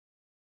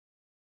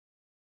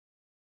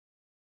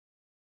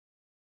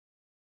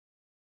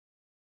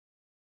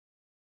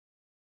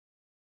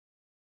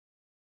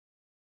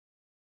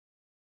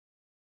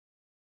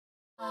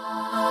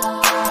Welcome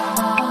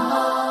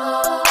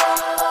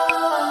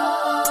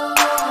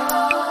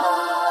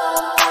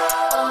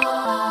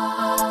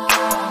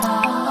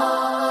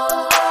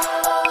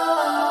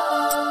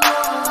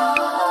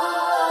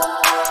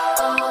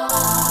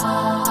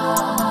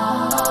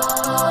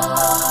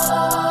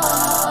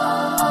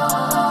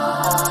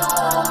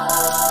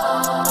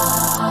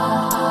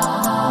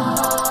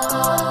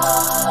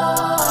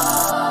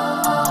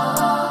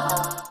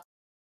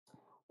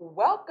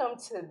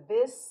to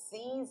this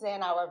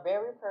season, our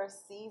very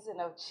first season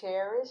of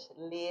Cherish,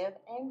 Live,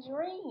 and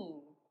Dream.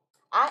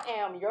 I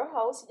am your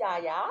host,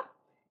 Yaya.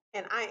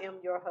 And I am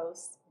your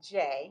host,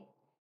 Jay.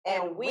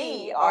 And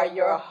we are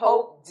your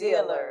hope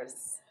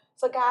dealers.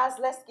 So, guys,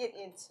 let's get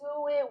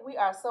into it. We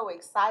are so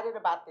excited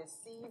about this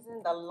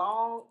season, the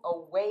long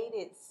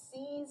awaited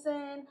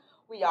season.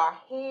 We are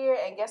here,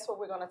 and guess what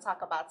we're going to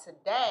talk about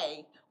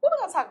today? What are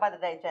we going to talk about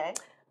today, Jay?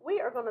 We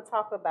are going to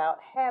talk about,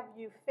 have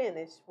you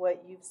finished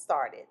what you've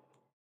started?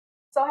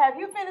 So, have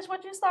you finished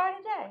what you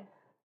started, Jay?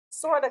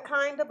 Sort of,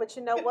 kind of, but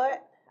you know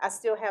what? I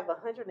still have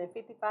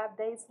 155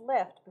 days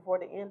left before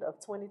the end of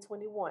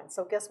 2021.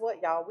 So guess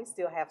what, y'all? We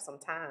still have some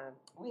time.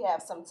 We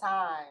have some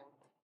time.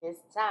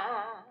 It's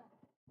time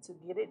to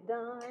get it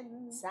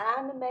done.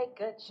 Time to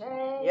make a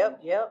change.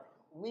 Yep.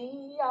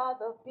 We are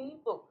the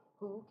people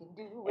who can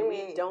do it. And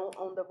we don't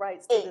own the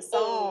rights to the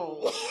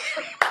song.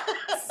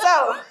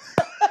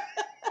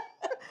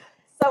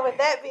 So with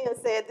that being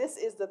said, this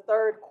is the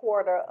third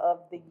quarter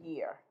of the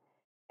year.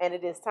 And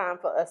it is time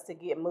for us to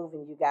get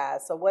moving, you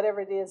guys. So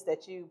whatever it is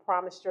that you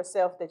promised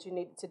yourself that you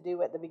needed to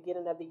do at the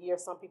beginning of the year,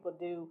 some people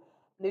do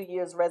New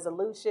Year's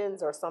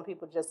resolutions, or some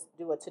people just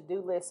do a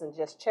to-do list and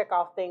just check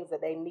off things that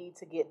they need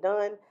to get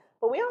done.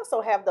 But we also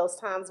have those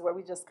times where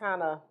we just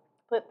kind of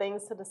put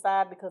things to the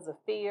side because of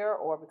fear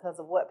or because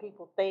of what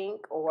people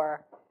think,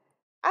 or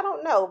I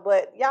don't know.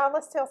 But y'all,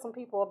 let's tell some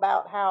people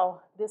about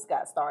how this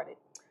got started.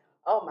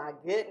 Oh my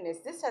goodness,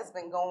 this has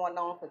been going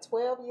on for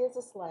 12 years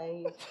a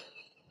slave.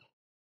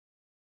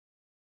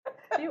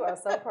 You are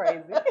so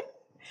crazy.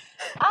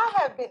 I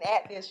have been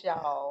at this,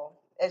 y'all,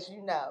 as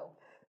you know.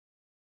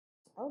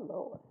 Oh,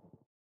 Lord.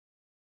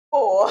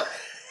 For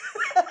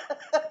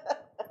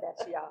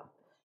that's y'all.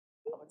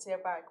 I'm going to tell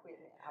everybody quit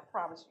now, I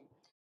promise you.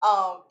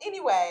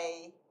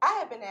 Anyway, I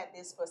have been at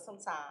this for some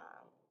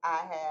time.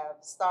 I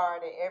have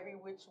started every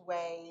which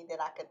way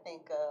that I could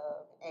think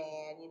of.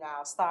 And,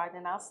 I'll start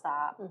and I'll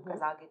stop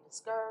because I'll get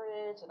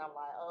discouraged. And I'm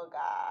like, oh,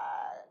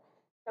 God.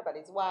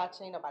 Nobody's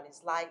watching,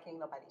 nobody's liking,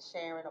 nobody's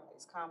sharing,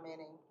 nobody's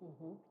commenting.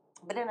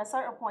 But then at a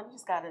certain point, you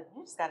just gotta do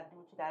what you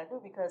gotta do,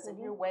 because if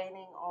you're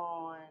waiting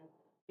on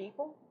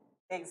people,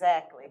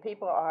 exactly,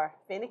 people are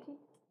finicky.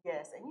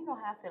 Yes, and you know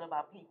how I feel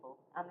about people.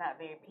 I'm not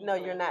very people. No,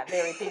 you're not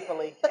very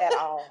people-y at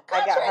all.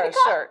 I got her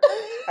shirt.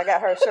 I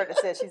got her shirt that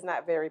says she's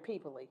not very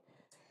people-y.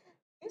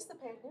 It's the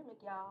pandemic,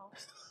 y'all.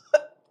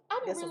 I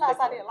didn't realize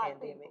I didn't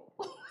like people.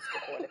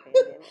 Before the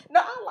pandemic.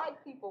 No, I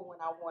like people when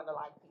I want to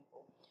like people.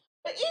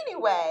 But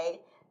anyway,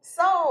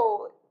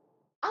 so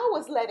I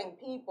was letting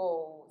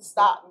people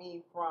stop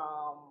me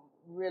from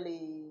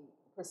really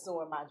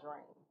pursuing my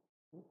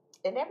dream.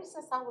 And ever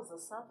since I was a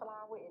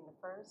sunflower in the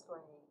first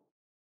grade,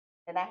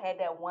 and I had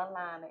that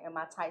one-liner and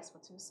my tights were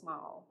too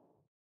small,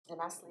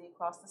 and I slid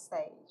across the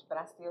stage, but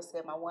I still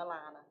said my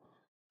one-liner,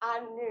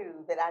 I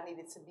knew that I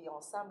needed to be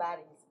on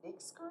somebody's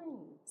big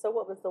screen. So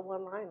what was the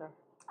one-liner?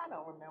 I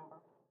don't remember.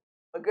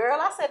 But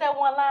girl, I said that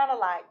one-liner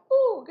like,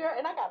 ooh, girl,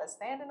 and I got a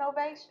standing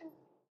ovation.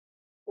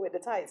 With the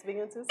tights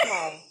being too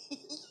small.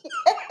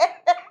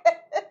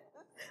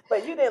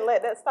 But you didn't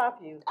let that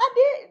stop you. I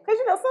didn't.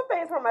 Because, some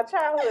things from my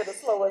childhood will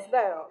slow us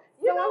down.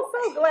 I'm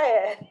so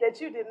glad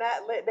that you did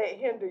not let that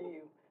hinder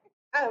you.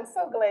 I am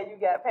so glad you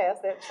got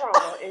past that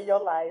trauma in your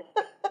life.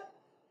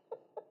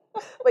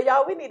 But,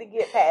 y'all, we need to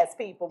get past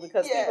people,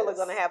 because people are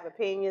going to have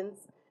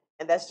opinions.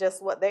 And that's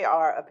just what they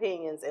are,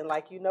 opinions. And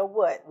like, you know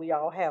what? We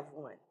all have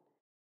one.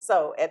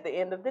 So, at the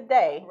end of the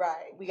day,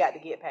 we got to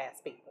get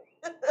past people.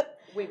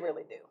 We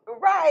really do.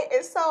 Right.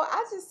 And so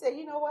I just said,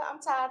 you know what? I'm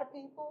tired of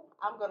people.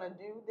 I'm going to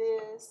do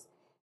this.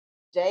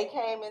 Jay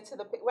came into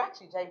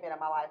actually, Jay been in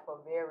my life for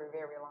a very,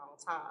 very long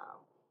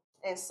time.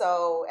 And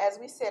so, as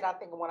we said, I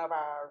think in one of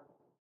our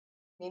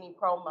mini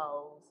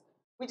promos,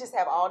 we just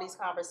have all these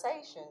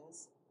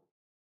conversations.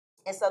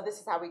 And so this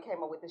is how we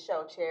came up with the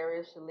show,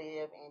 Cherish,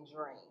 Live, and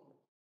Dream.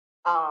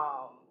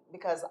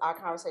 Because our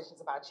conversation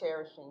is about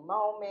cherishing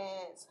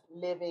moments,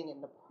 living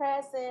in the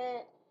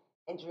present,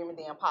 and dreaming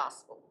the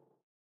impossible.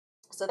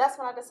 So that's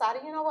when I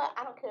decided, you know what,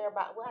 I do care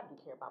about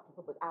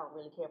people, but I don't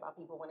really care about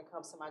people when it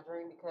comes to my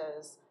dream,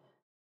 because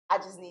I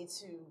just need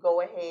to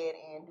go ahead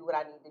and do what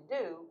I need to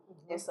do.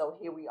 And so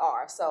here we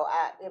are. So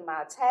in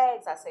my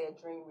tags, I say a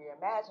dream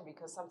reimagined,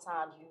 because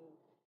sometimes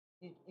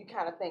you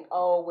kind of think,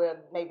 oh, well,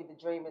 maybe the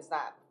dream is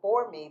not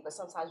for me, but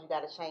sometimes you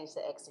got to change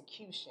the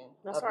execution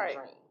of the dream.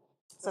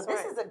 So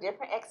this is a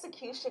different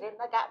execution, and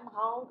I got my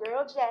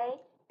homegirl, Jay.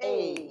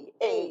 Hey,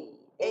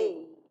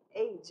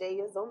 Jay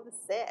is on the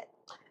set.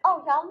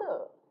 Oh, y'all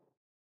look.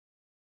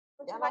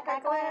 Y'all like our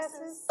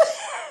glasses?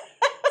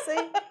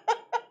 See?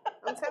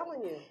 I'm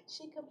telling you.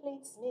 She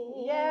completes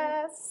me.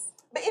 Yes.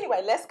 But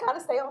anyway, let's kind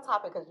of stay on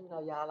topic because,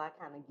 y'all, I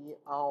kind of get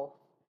off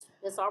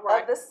It's all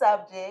right. of the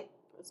subject.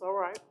 It's all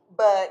right.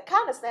 But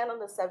kind of staying on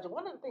the subject,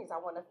 one of the things I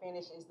want to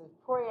finish is the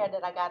prayer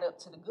that I got up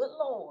to the good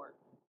Lord.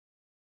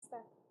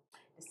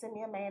 To send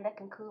me a man that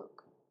can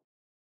cook.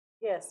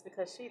 Yes,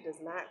 because she does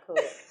not cook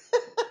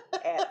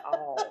at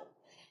all.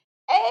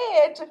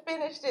 And to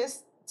finish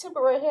this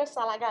temporary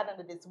hairstyle I got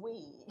under this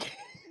wig.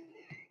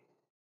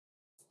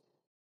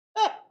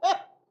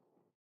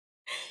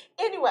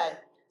 Anyway,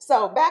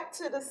 so back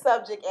to the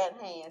subject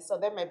at hand. So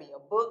there may be a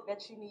book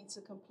that you need to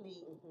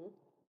complete. Mm-hmm.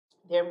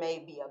 There may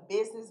be a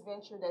business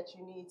venture that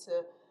you need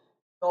to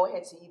go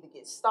ahead to either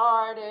get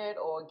started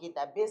or get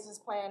that business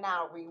plan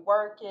out,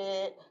 rework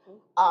it.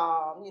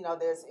 Mm-hmm.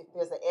 If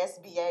there's an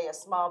SBA, a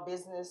small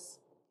business,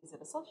 is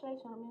it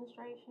association or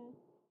administration?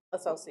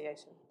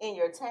 Association. In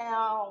your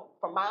town,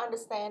 from my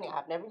understanding,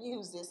 I've never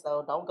used it,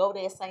 so don't go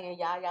there saying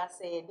y'all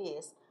said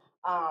this.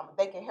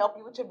 They can help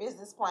you with your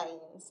business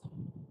plans,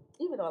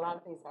 even though a lot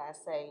of things that I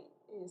say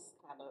is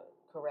kind of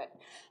correct.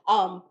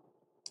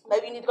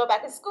 Maybe you need to go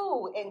back to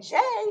school. And Jay,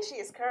 she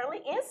is currently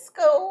in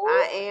school.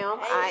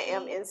 I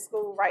am in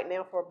school right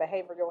now for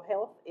behavioral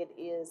health. It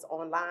is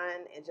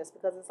online, and just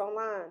because it's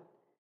online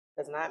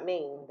does not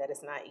mean that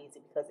it's not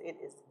easy, because it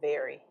is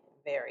very,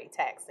 very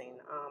taxing.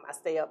 I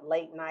stay up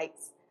late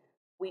nights,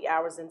 wee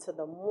hours into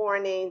the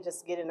morning,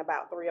 just getting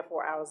about 3 or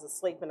 4 hours of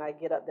sleep, and I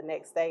get up the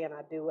next day and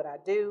I do what I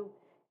do.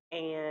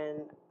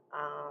 And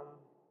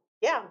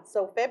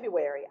so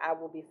February I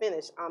will be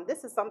finished.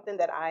 This is something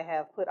that I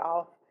have put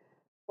off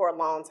for a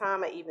long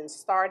time. I even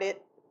started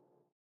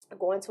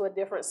going to a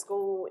different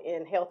school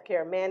in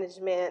healthcare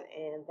management,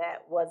 and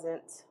that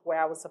wasn't where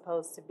I was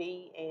supposed to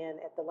be. And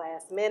at the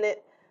last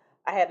minute,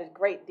 I had a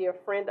great dear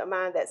friend of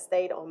mine that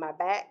stayed on my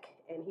back,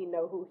 and he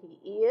know who he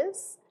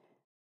is.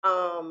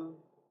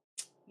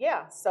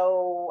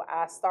 So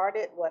I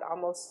started,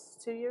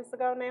 almost 2 years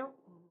ago now?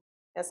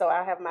 And so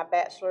I have my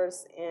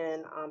bachelor's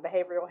in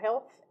behavioral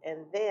health,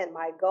 and then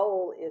my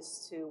goal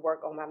is to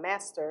work on my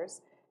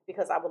master's,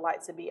 because I would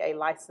like to be a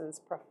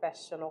licensed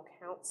professional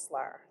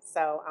counselor.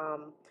 So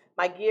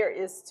my gear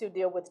is to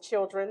deal with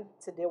children,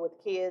 to deal with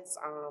kids.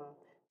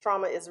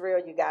 Trauma is real,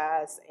 you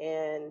guys,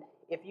 and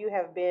if you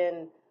have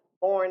been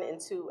born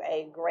into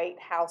a great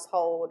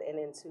household and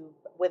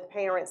with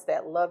parents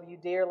that love you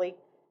dearly,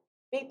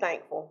 be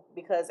thankful,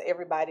 because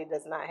everybody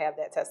does not have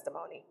that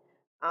testimony.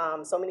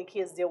 So many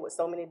kids deal with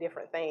so many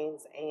different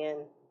things, and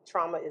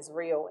trauma is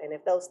real. And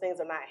if those things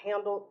are not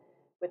handled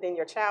within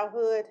your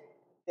childhood,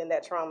 then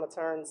that trauma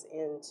turns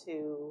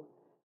into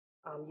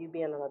you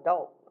being an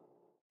adult,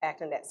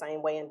 acting that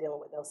same way and dealing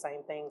with those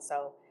same things.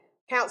 So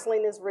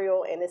counseling is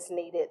real and it's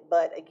needed.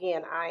 But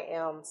again, I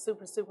am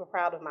super, super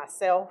proud of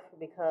myself,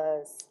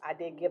 because I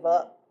did give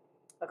up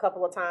a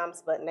couple of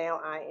times, but now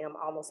I am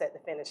almost at the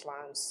finish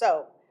line.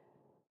 So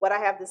what I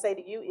have to say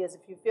to you is,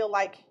 if you feel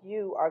like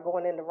you are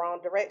going in the wrong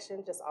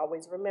direction, just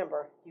always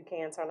remember, you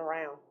can turn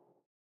around.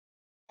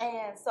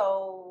 And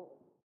so,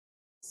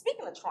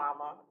 speaking of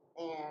trauma,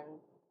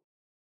 and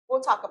we'll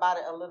talk about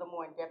it a little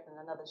more in depth in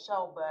another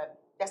show, but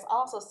that's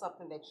also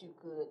something that you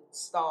could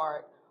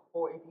start,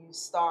 or if you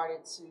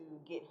started to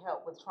get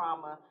help with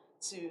trauma,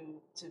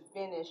 to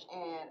finish.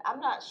 And I'm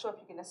not sure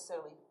if you can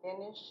necessarily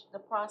finish the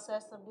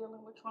process of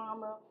dealing with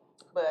trauma,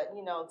 but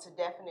to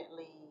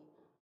definitely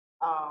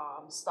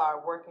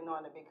start working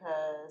on it,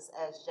 because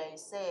as Jay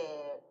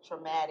said,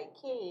 traumatic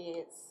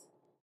kids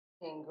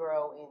can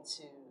grow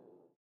into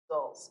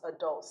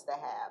adults that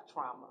have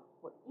trauma.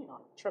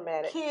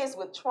 Traumatic kids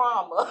with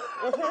trauma.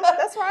 Mm-hmm.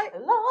 That's right.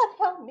 Lord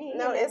help me.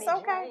 No, it's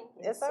okay.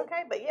 It's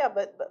okay. But yeah,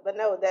 but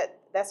no,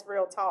 that's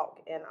real talk.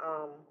 And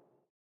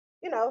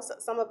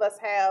some of us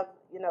have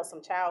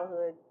some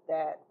childhood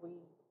that we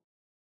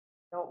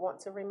don't want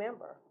to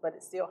remember, but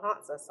it still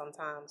haunts us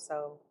sometimes.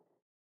 So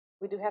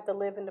we do have to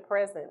live in the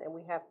present, and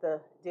we have to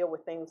deal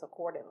with things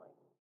accordingly.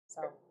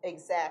 So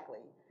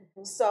exactly.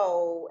 Mm-hmm.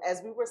 So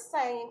as we were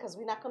saying, because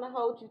we're not going to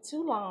hold you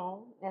too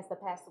long, as the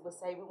pastor would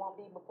say, we won't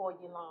be before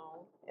you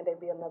long, and there'll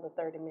be another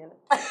 30 minutes.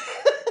 Right.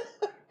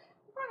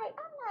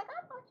 I'm like,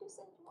 I thought you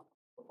said you wanted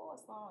before a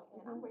song,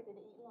 and I'm ready to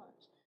eat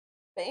lunch.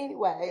 But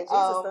anyway, and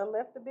Jesus done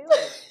left the building.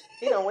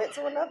 He done went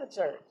to another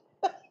church.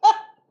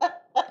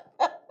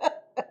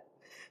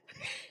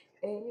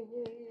 Amen.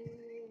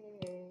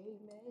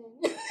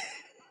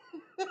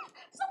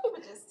 Some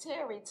people just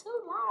tarry too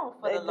long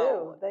for the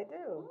Lord. They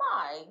do.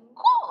 My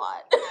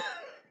God.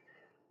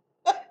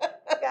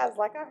 Guys,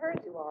 like I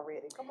heard you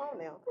already. Come on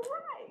now.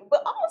 Right.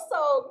 But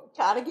also,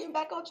 kind of getting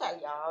back on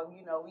track, y'all.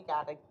 We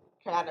got to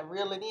kind of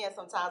reel it in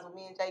sometimes when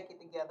me and Jay get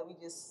together. We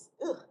just,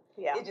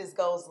 it just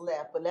goes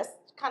left. But let's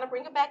kind of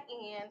bring it back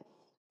in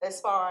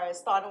as far as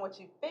starting what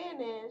you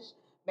finish.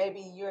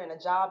 Maybe you're in a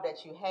job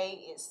that you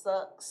hate. It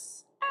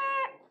sucks.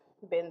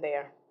 Been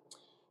there.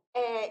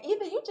 And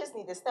either you just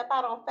need to step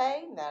out on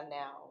faith.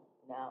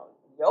 Now,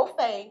 your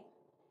faith,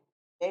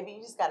 maybe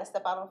you just got to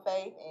step out on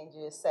faith and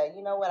just say,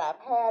 you know what, I've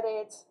had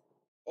it,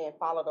 and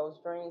follow those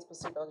dreams,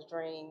 pursue those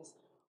dreams.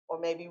 or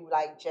maybe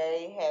like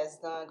Jay has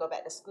done, go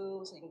back to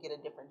school so you can get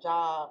a different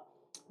job.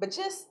 But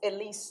just at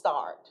least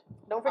start.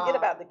 Don't forget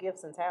about the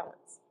gifts and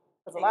talents,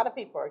 because a lot of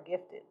people are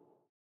gifted,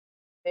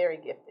 very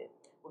gifted.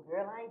 Well,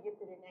 girl, I ain't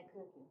gifted in that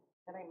cooking.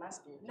 That ain't my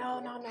spiritual No,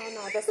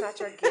 gift. that's not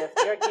your gift.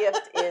 Your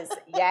gift is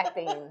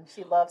yapping.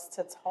 She loves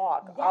to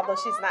talk, although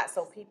she's not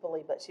so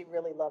peoply, but she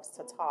really loves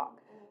to talk.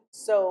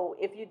 So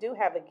if you do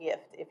have a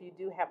gift, if you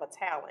do have a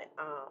talent,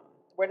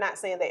 we're not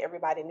saying that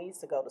everybody needs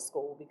to go to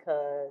school,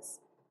 because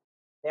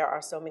there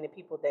are so many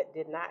people that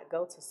did not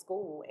go to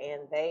school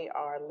and they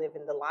are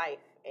living the life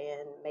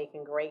and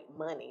making great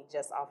money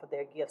just off of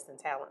their gifts and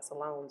talents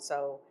alone.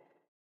 So,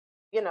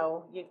 you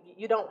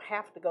don't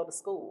have to go to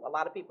school. A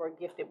lot of people are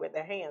gifted with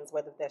their hands,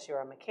 whether that's you're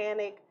a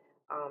mechanic,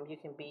 you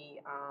can be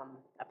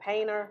a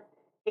painter,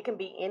 it can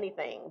be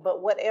anything.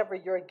 But whatever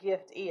your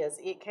gift is,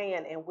 it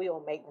can and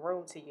will make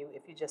room to you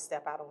if you just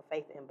step out on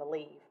faith and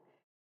believe.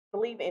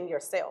 Believe in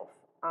yourself,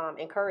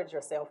 encourage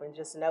yourself, and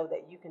just know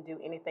that you can do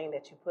anything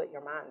that you put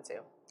your mind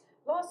to.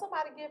 Lord,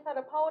 somebody give her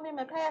the podium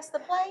and pass the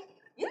plate.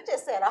 You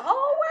just said a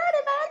whole word,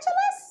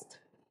 evangelist.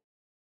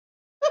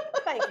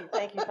 Thank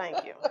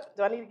you.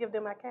 Do I need to give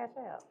them my cash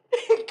out?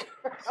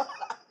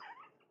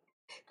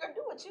 Girl,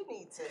 do what you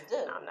need to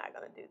do. No, I'm not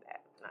going to do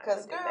that.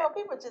 Because, girl,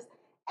 people just...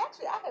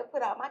 Actually, I had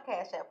put out my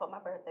cash app for my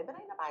birthday, but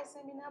ain't nobody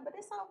sent me none, but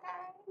it's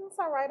okay. It's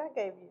all right. I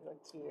gave you a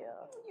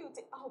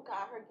gift. Oh,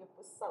 God, her gift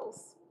was so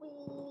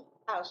sweet.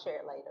 I'll share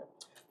it later.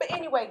 But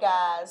anyway,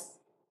 guys,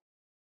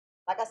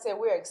 like I said,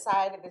 we're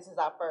excited. This is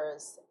our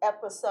first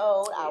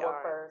episode,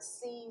 our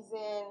first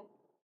season.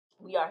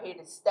 We are here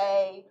to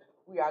stay.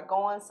 We are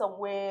going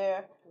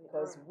somewhere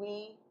because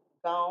we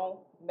gon'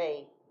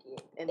 make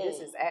it. And this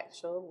is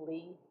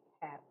actually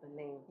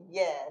happening.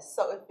 Yes.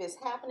 So if it's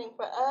happening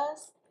for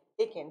us,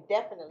 it can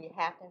definitely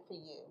happen for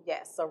you.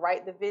 Yes. So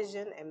write the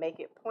vision and make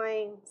it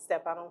plain.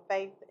 Step out on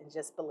faith and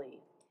just believe.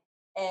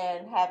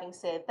 And having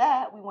said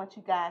that, we want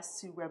you guys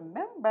to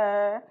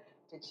remember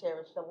to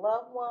cherish your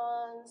loved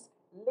ones,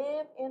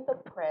 live in the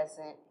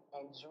present,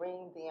 and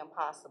dream the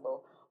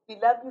impossible. We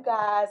love you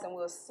guys, and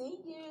we'll see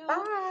you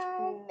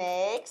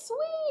next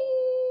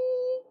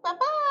week.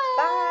 Bye-bye.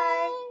 Bye.